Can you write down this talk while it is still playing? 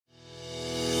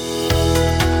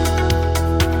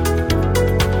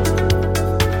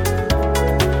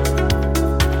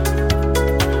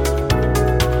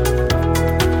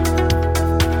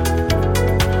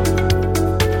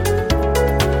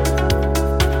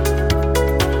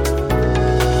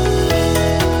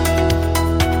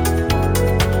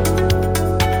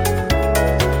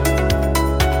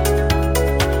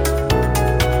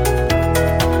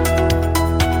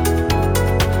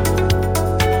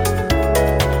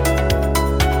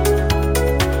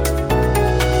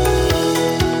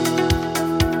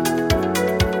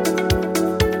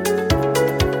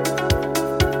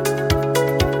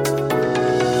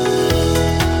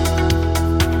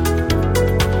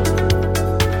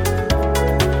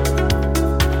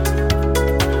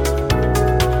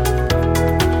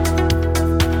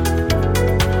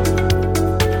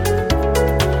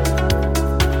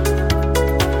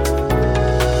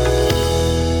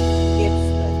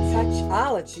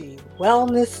Touchology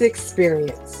Wellness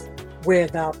Experience, where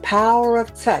the power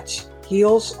of touch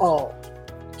heals all.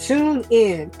 Tune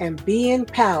in and be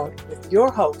empowered with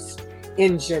your host,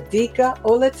 Njadika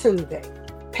Olatunde,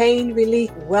 pain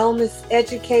relief wellness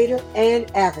educator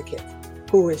and advocate,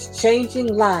 who is changing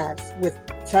lives with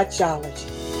Touchology.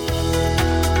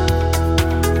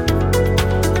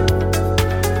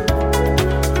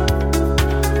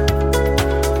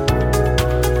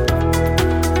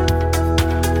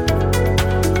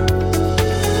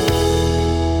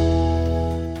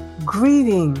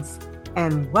 Greetings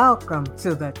and welcome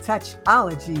to the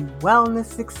Touchology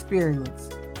Wellness Experience,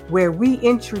 where we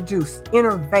introduce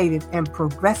innovative and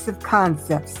progressive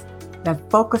concepts that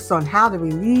focus on how to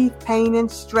relieve pain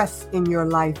and stress in your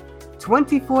life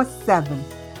 24/7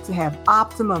 to have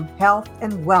optimum health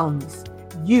and wellness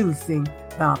using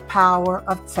the power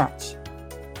of touch.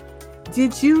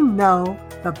 Did you know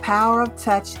the power of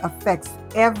touch affects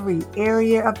every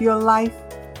area of your life,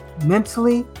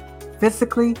 mentally,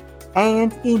 physically,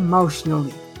 and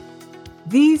emotionally?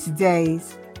 These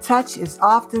days, touch is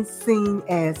often seen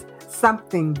as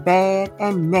something bad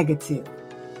and negative.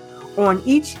 On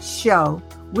each show,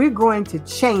 we're going to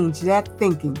change that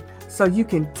thinking so you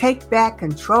can take back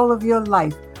control of your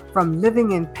life from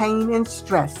living in pain and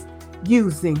stress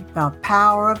using the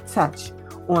power of touch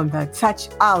on the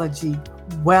Touchology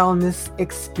Wellness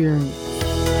Experience.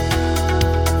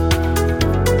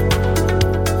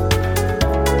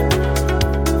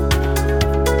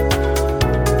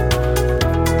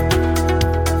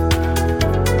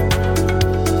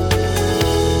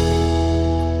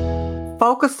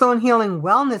 Focus on Healing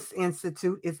Wellness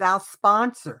Institute is our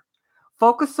sponsor.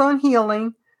 Focus on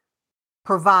Healing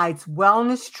provides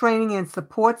wellness training and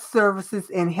support services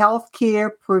in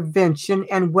healthcare prevention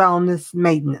and wellness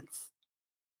maintenance.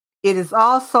 It is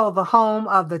also the home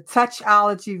of the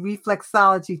Touchology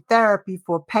Reflexology Therapy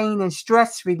for pain and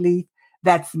stress relief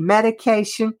that's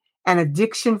medication and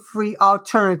addiction-free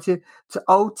alternative to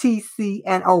OTC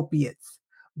and opiates.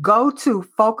 Go to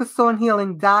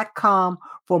focusonhealing.com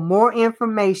for more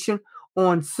information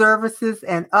on services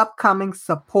and upcoming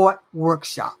support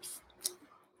workshops.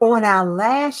 On our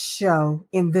last show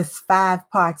in this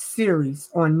 5-part series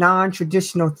on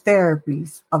non-traditional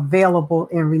therapies available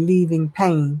in relieving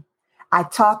pain, I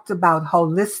talked about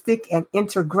holistic and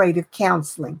integrative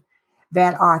counseling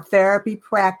that are therapy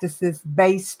practices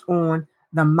based on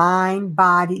the mind,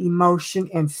 body, emotion,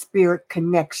 and spirit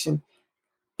connection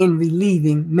in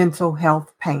relieving mental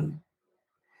health pain.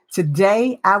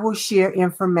 Today, I will share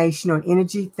information on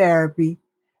energy therapy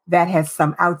that has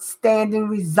some outstanding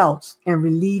results in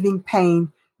relieving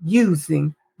pain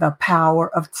using the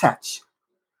power of touch.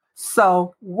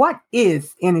 So, what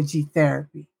is energy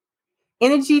therapy?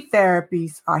 Energy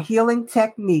therapies are healing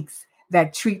techniques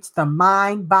that treats the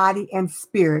mind, body, and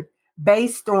spirit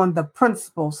based on the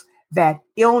principles that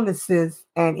illnesses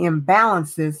and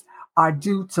imbalances are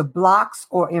due to blocks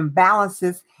or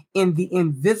imbalances in the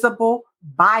invisible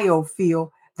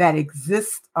biofield that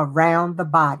exists around the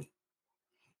body.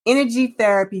 Energy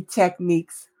therapy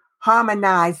techniques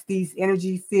harmonize these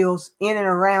energy fields in and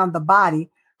around the body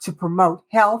to promote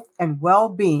health and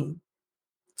well-being,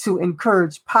 to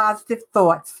encourage positive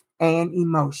thoughts and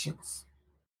emotions.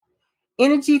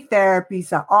 Energy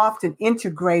therapies are often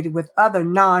integrated with other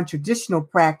non-traditional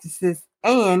practices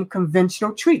and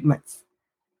conventional treatments.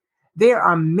 There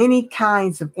are many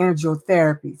kinds of energy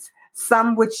therapies,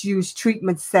 some which use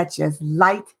treatments such as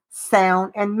light,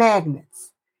 sound, and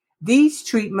magnets. These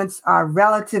treatments are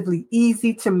relatively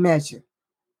easy to measure.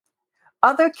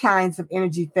 Other kinds of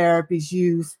energy therapies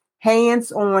use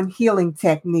hands-on healing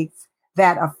techniques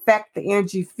that affect the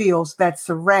energy fields that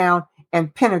surround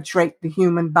and penetrate the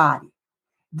human body.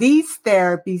 These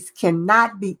therapies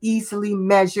cannot be easily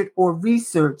measured or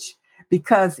researched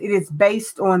because it is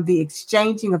based on the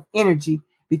exchanging of energy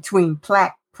between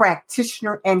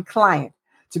practitioner and client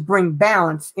to bring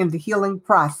balance in the healing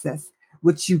process,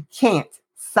 which you can't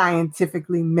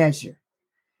scientifically measure.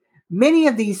 Many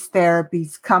of these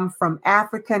therapies come from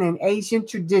African and Asian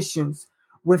traditions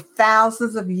with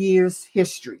thousands of years'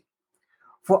 history.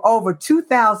 For over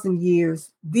 2,000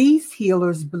 years, these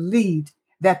healers believed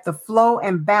that the flow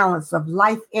and balance of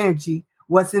life energy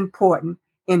was important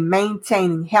in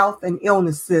maintaining health, and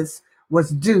illnesses was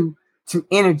due to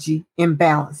energy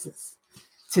imbalances.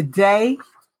 Today,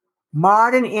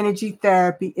 modern energy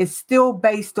therapy is still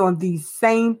based on these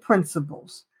same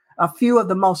principles. A few of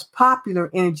the most popular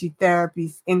energy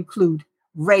therapies include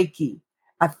Reiki,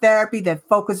 a therapy that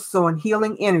focuses on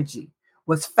healing energy,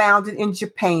 was founded in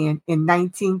Japan in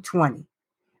 1920.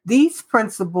 These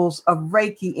principles of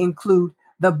Reiki include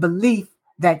the belief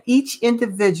that each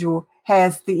individual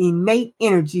has the innate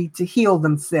energy to heal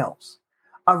themselves.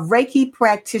 A Reiki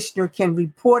practitioner can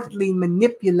reportedly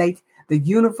manipulate the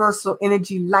universal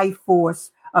energy life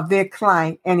force of their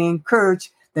client and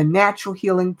encourage the natural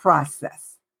healing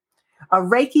process. A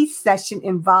Reiki session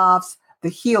involves the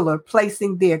healer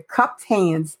placing their cupped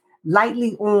hands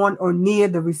lightly on or near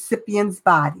the recipient's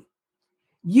body.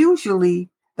 Usually,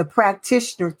 the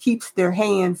practitioner keeps their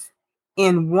hands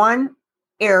in one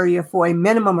area for a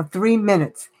minimum of 3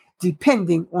 minutes,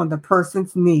 depending on the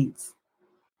person's needs.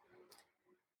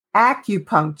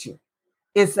 Acupuncture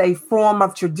is a form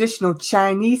of traditional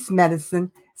Chinese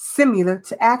medicine similar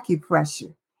to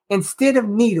acupressure. Instead of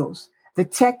needles, the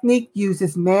technique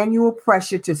uses manual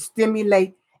pressure to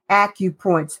stimulate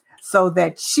acupoints so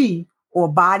that qi, or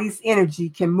body's energy,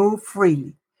 can move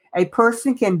freely. A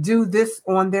person can do this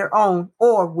on their own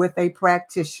or with a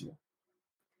practitioner.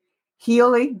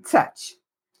 Healing touch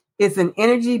is an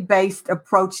energy-based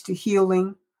approach to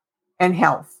healing and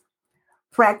health.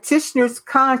 Practitioners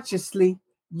consciously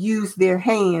use their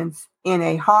hands in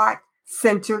a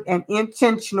heart-centered and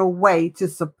intentional way to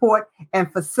support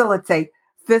and facilitate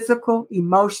physical,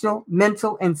 emotional,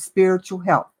 mental, and spiritual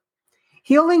health.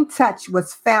 Healing Touch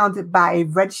was founded by a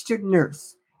registered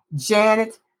nurse,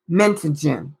 Janet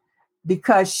Mentigen,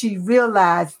 because she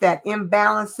realized that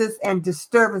imbalances and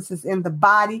disturbances in the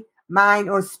body, mind,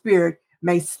 or spirit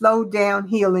may slow down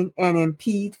healing and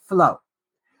impede flow.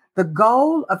 The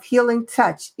goal of Healing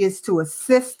Touch is to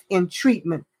assist in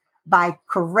treatment by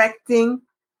correcting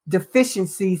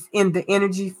deficiencies in the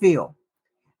energy field.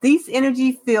 These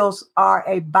energy fields are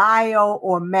a bio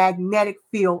or magnetic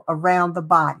field around the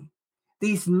body.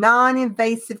 These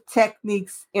non-invasive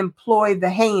techniques employ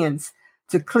the hands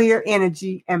to clear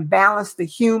energy and balance the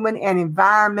human and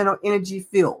environmental energy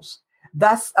fields,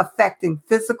 thus affecting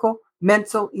physical,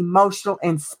 mental, emotional,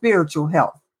 and spiritual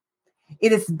health.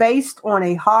 It is based on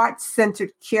a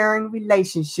heart-centered, caring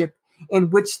relationship in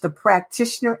which the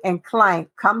practitioner and client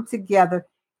come together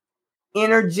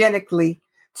energetically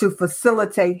to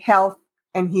facilitate health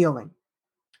and healing.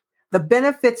 The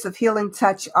benefits of Healing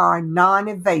Touch are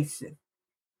non-invasive.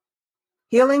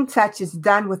 Healing Touch is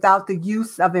done without the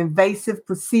use of invasive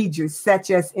procedures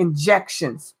such as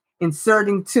injections,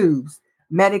 inserting tubes,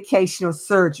 medication, or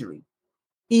surgery.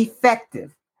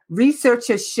 Effective. Research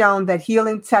has shown that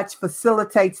Healing Touch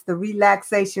facilitates the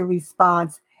relaxation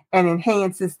response and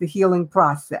enhances the healing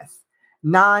process.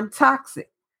 Non-toxic.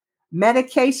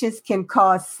 Medications can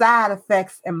cause side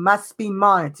effects and must be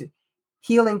monitored.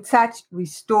 Healing Touch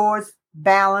restores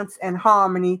balance and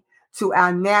harmony to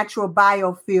our natural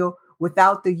biofield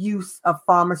without the use of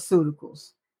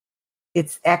pharmaceuticals.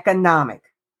 It's economic.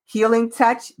 Healing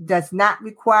Touch does not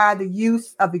require the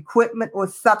use of equipment or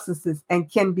substances and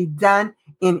can be done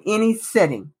in any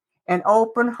setting. An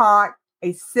open heart,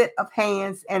 a set of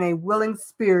hands, and a willing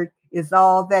spirit is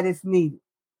all that is needed.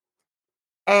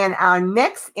 And our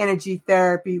next energy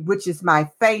therapy, which is my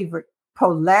favorite,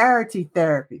 polarity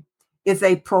therapy, is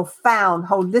a profound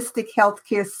holistic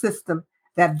healthcare system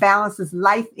that balances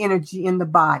life energy in the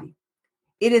body.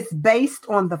 It is based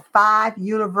on the 5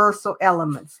 universal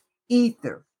elements: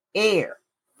 ether, air,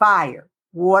 fire,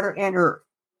 water, and earth.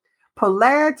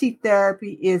 Polarity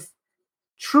therapy is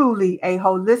truly a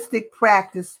holistic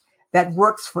practice that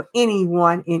works for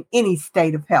anyone in any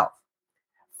state of health.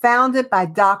 Founded by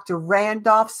Dr.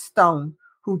 Randolph Stone,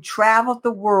 who traveled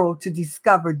the world to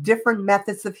discover different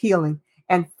methods of healing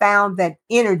and found that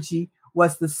energy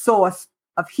was the source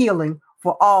of healing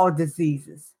for all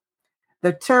diseases.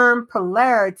 The term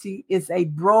polarity is a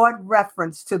broad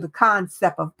reference to the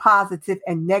concept of positive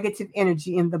and negative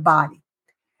energy in the body.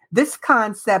 This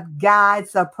concept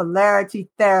guides a polarity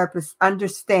therapist's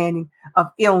understanding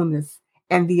of illness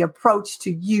and the approach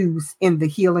to use in the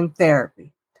healing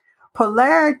therapy.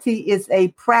 Polarity is a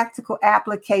practical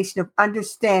application of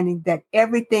understanding that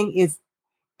everything is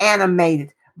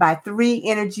animated by 3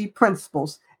 energy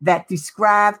principles that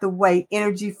describe the way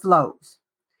energy flows.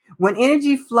 When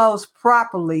energy flows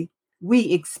properly,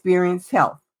 we experience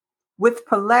health. With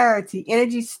polarity,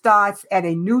 energy starts at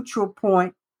a neutral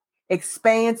point,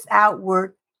 expands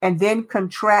outward, and then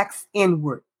contracts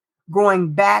inward,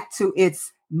 going back to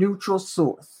its neutral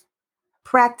source.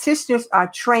 Practitioners are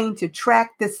trained to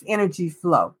track this energy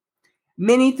flow,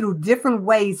 many through different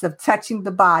ways of touching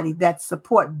the body that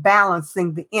support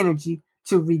balancing the energy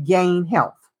to regain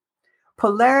health.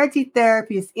 Polarity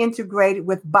therapy is integrated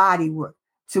with body work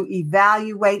to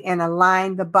evaluate and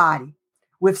align the body,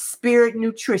 with spirit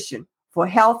nutrition for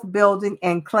health building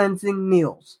and cleansing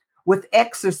meals, with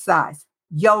exercise,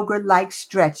 yoga-like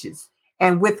stretches,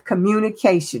 and with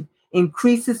communication,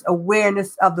 increases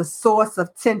awareness of the source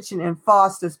of tension and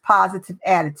fosters positive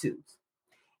attitudes.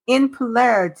 In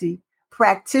polarity,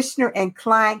 practitioner and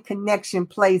client connection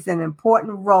plays an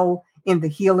important role in the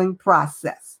healing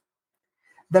process.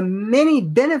 The many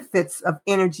benefits of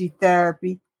energy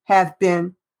therapy have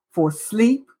been for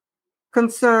sleep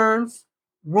concerns,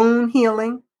 wound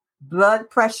healing, blood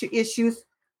pressure issues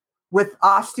with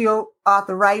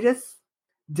osteoarthritis,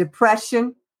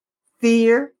 depression,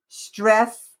 fear,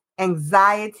 stress,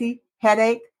 anxiety,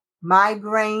 headache,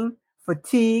 migraine,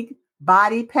 fatigue,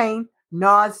 body pain,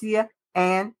 nausea,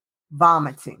 and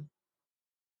vomiting.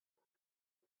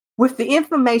 With the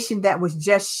information that was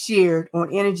just shared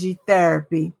on energy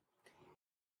therapy,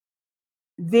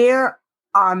 there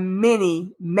are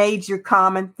many major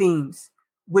common themes,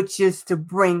 which is to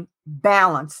bring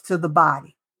balance to the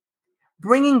body.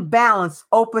 Bringing balance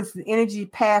opens the energy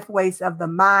pathways of the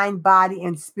mind, body,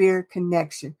 and spirit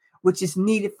connection, which is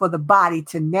needed for the body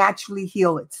to naturally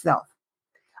heal itself.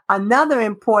 Another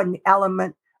important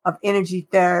element of energy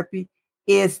therapy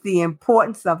is the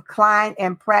importance of client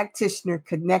and practitioner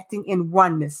connecting in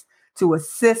oneness to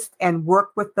assist and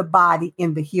work with the body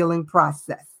in the healing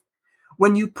process.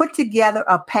 When you put together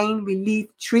a pain relief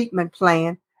treatment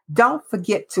plan, don't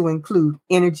forget to include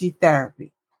energy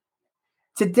therapy.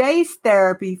 Today's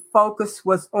therapy focus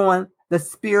was on the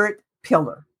spirit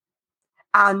pillar.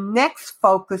 Our next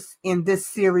focus in this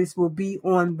series will be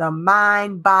on the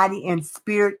mind, body, and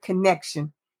spirit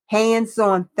connection,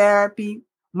 hands-on therapy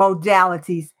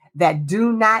modalities that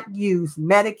do not use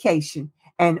medication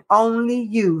and only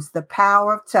use the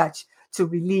power of touch to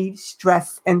relieve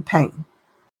stress and pain.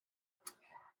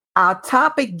 Our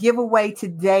topic giveaway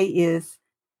today is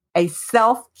a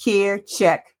self-care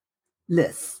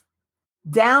checklist.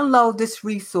 Download this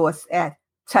resource at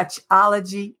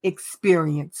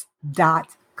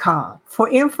touchologyexperience.com. For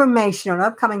information on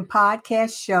upcoming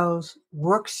podcast shows,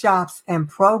 workshops, and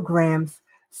programs,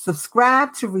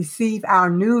 subscribe to receive our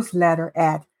newsletter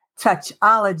at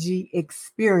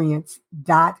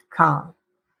touchologyexperience.com.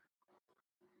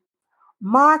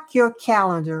 Mark your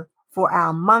calendar for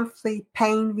our monthly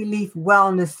Pain Relief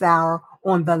Wellness Hour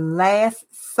on the last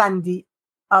Sunday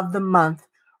of the month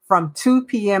from 2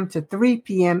 p.m. to 3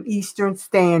 p.m. Eastern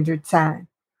Standard Time.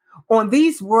 On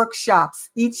these workshops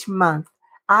each month,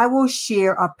 I will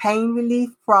share a pain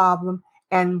relief problem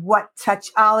and what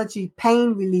touchology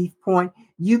pain relief point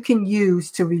you can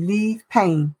use to relieve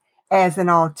pain as an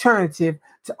alternative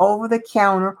to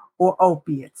over-the-counter or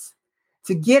opiates.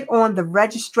 To get on the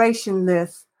registration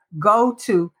list, go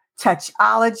to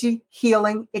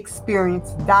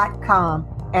touchologyhealingexperience.com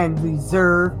and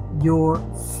reserve your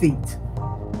seat.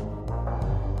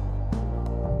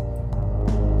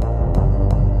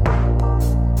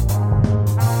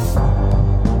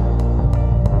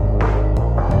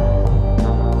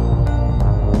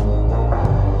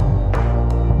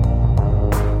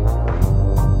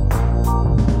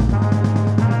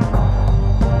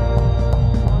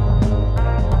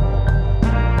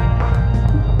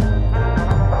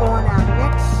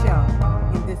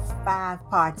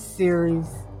 Series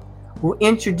will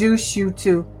introduce you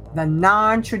to the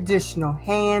non-traditional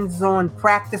hands-on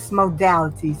practice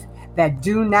modalities that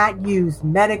do not use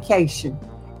medication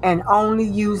and only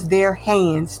use their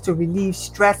hands to relieve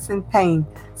stress and pain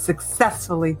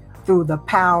successfully through the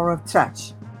power of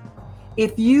touch.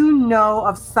 If you know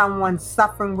of someone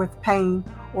suffering with pain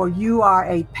or you are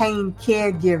a pain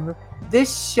caregiver,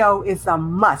 this show is a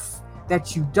must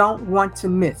that you don't want to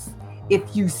miss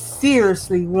if you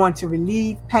seriously want to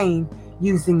relieve pain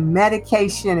using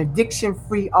medication and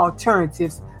addiction-free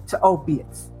alternatives to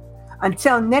opiates.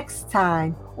 Until next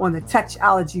time on the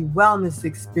Touchology Wellness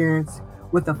Experience,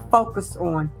 with a focus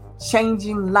on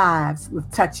changing lives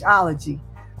with Touchology,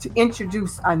 to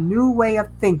introduce a new way of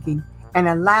thinking and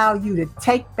allow you to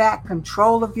take back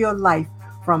control of your life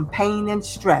from pain and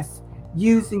stress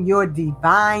using your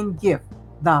divine gift,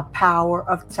 the power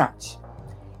of touch.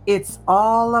 It's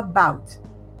all about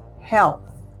health,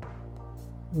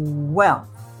 wealth,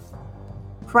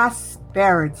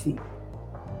 prosperity,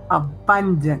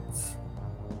 abundance,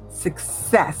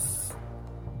 success,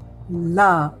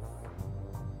 love,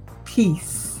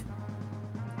 peace,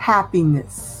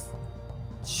 happiness,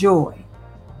 joy,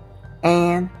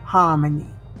 and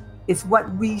harmony. It's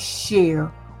what we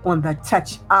share on the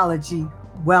Touchology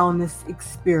Wellness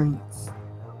Experience.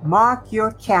 Mark your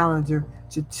calendar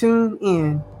to tune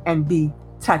in and be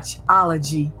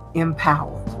Touchology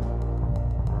empowered.